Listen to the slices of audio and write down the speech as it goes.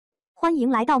欢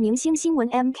迎来到明星新闻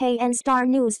MKN Star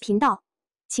News 频道，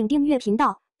请订阅频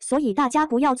道，所以大家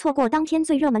不要错过当天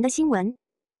最热门的新闻。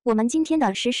我们今天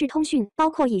的时事通讯包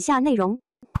括以下内容：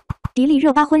迪丽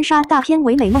热巴婚纱大片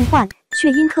唯美梦幻，却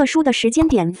因特殊的时间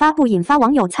点发布引发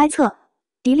网友猜测。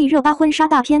迪丽热巴婚纱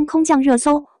大片空降热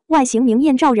搜，外形明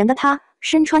艳照人的她，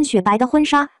身穿雪白的婚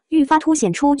纱，愈发凸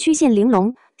显出曲线玲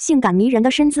珑、性感迷人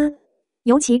的身姿。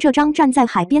尤其这张站在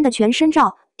海边的全身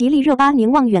照，迪丽热巴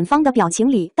凝望远方的表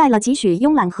情里带了几许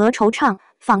慵懒和惆怅，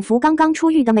仿佛刚刚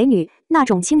出狱的美女，那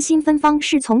种清新芬芳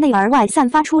是从内而外散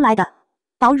发出来的。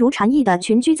薄如蝉翼的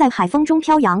裙裾在海风中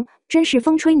飘扬，真是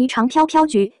风吹霓裳飘飘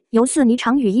菊，犹似霓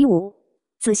裳羽衣舞。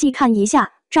仔细看一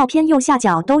下，照片右下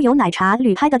角都有奶茶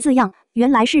旅拍的字样，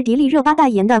原来是迪丽热巴代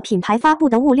言的品牌发布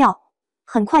的物料。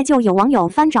很快就有网友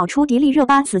翻找出迪丽热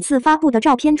巴此次发布的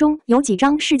照片中有几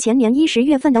张是前年10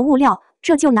月份的物料，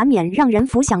这就难免让人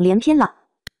浮想联翩了。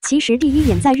其实第一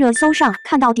眼在热搜上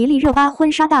看到迪丽热巴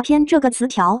婚纱大片这个词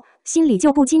条，心里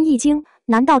就不禁一惊，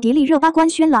难道迪丽热巴官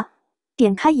宣了？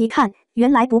点开一看，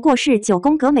原来不过是9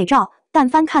宫格美照，但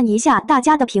翻看一下大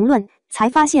家的评论，才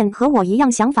发现和我一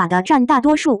样想法的占大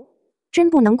多数。真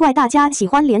不能怪大家喜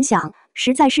欢联想，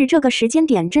实在是这个时间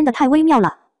点真的太微妙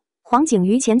了。黄景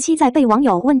瑜前妻在被网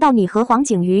友问到你和黄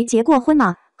景瑜结过婚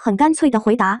吗？很干脆的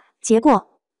回答，结过。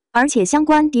而且相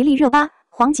关迪丽热巴、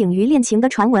黄景瑜恋情的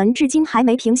传闻至今还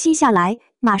没平息下来，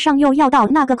马上又要到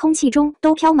那个空气中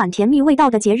都飘满甜蜜味道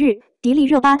的节日。迪丽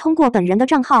热巴通过本人的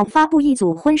账号发布一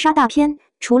组婚纱大片，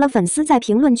除了粉丝在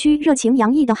评论区热情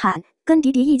洋溢的喊跟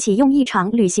迪迪一起用一场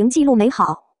旅行记录美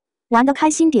好，玩得开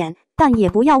心点，但也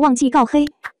不要忘记告黑。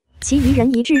其余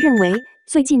人一致认为，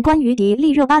最近关于迪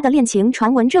丽热巴的恋情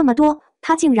传闻这么多，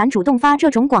她竟然主动发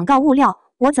这种广告物料，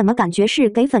我怎么感觉是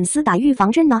给粉丝打预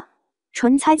防针呢？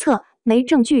纯猜测，没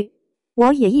证据。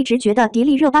我也一直觉得迪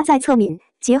丽热巴在侧敏，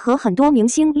结合很多明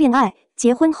星恋爱、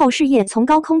结婚后事业从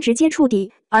高空直接触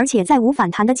底，而且再无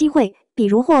反弹的机会，比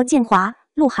如霍建华、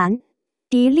鹿晗。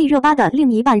迪丽热巴的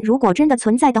另一半如果真的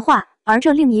存在的话，而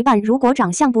这另一半如果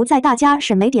长相不在大家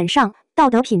审美点上，道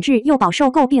德品质又饱受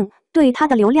诟病，对她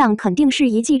的流量肯定是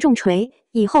一记重锤，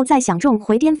以后再想重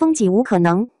回巅峰几无可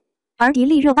能。而迪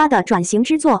丽热巴的转型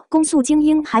之作《公诉精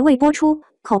英》还未播出，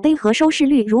口碑和收视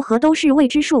率如何都是未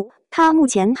知数，她目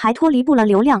前还脱离不了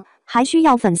流量，还需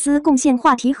要粉丝贡献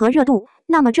话题和热度。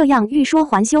那么这样欲说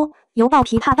还休，犹抱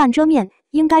琵琶半遮面，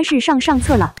应该是上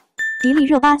策了。迪丽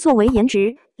热巴作为颜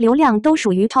值、流量都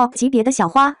属于 top 级别的小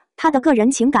花，她的个人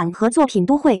情感和作品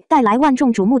都会带来万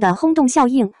众瞩目的轰动效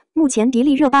应。目前迪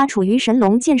丽热巴处于神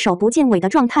龙见首不见尾的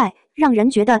状态，让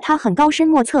人觉得她很高深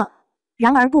莫测。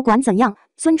然而不管怎样，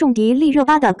尊重迪丽热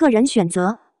巴的个人选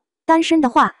择。单身的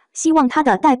话，希望她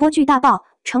的待播剧大爆，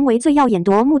成为最耀眼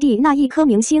夺目的那一颗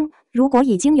明星。如果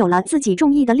已经有了自己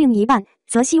中意的另一半，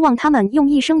则希望他们用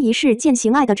一生一世践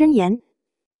行爱的箴言。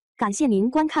感谢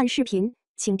您观看视频，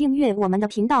请订阅我们的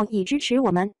频道以支持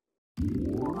我们。